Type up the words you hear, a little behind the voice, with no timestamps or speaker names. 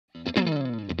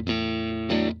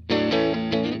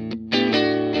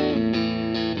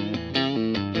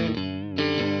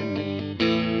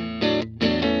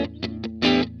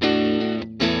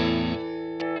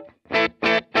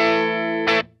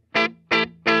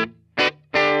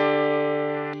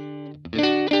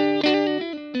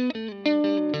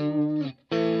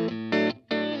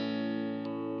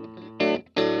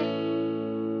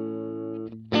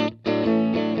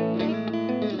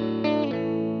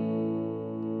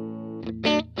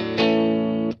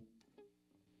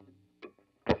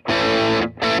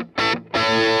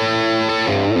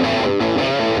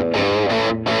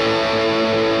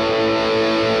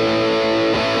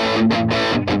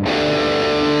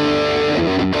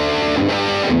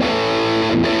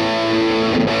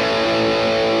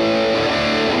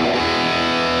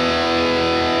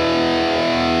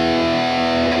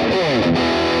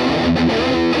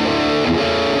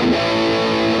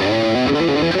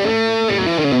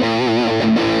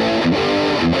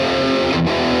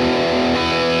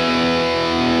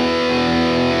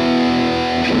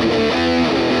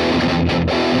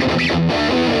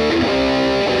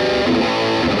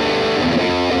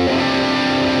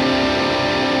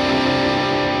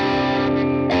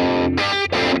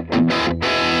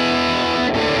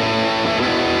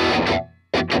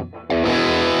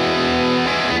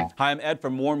Hi, I'm Ed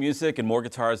from More Music and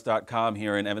MoreGuitars.com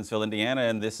here in Evansville, Indiana,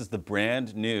 and this is the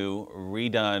brand new,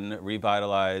 redone,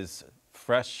 revitalized,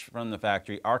 fresh from the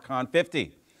factory Archon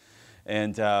 50.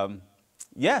 And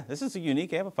yeah, this is a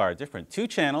unique amplifier, different. 2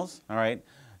 channels, all right.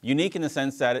 Unique in the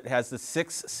sense that it has the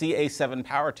 6 CA7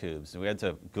 power tubes. We had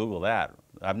to Google that.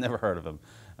 I've never heard of them.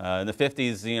 In the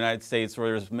 50s, the United States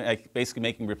was basically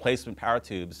making replacement power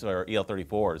tubes, or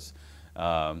EL34s.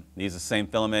 These are the same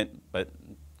filament, but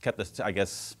kept this, I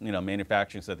guess,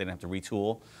 manufacturing so that they didn't have to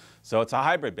retool. So it's a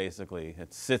hybrid, basically.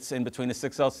 It sits in between a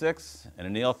 6L6 and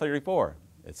an EL34.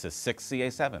 It's a 6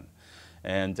 CA7.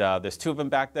 And there's 2 of them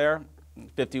back there,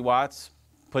 50 watts,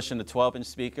 pushing the 12-inch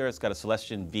speaker. It's got a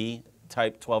Celestion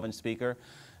V-type 12-inch speaker.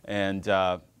 And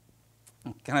kind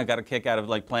of got a kick out of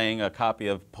like playing a copy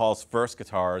of Paul's first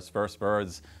guitars, First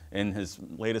Birds, in his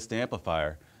latest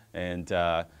amplifier. And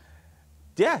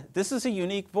yeah, this is a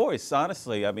unique voice,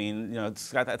 honestly. I mean,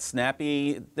 it's got that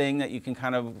snappy thing that you can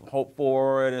kind of hope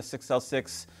for in a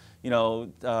 6L6,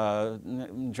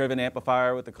 driven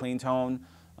amplifier with a clean tone.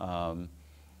 I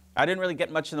didn't really get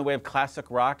much in the way of classic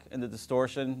rock in the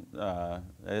distortion.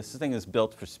 This thing is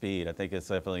built for speed. I think it's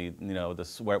definitely,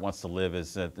 this where it wants to live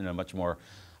is much more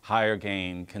higher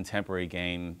gain, contemporary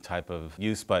gain type of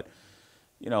use. But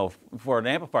for an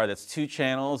amplifier that's 2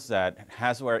 channels, that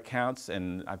has where it counts,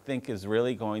 and I think is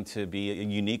really going to be a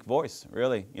unique voice,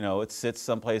 really. It sits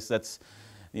someplace that's,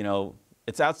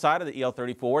 it's outside of the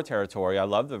EL34 territory. I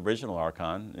love the original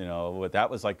Archon, that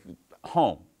was like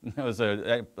home. It was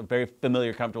a very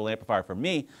familiar, comfortable amplifier for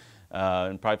me,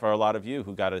 and probably for a lot of you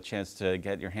who got a chance to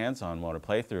get your hands on one or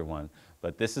play through one.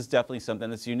 But this is definitely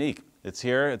something that's unique. It's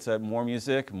here, it's at More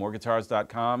Music,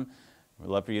 MoreGuitars.com. We'd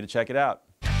love for you to check it out.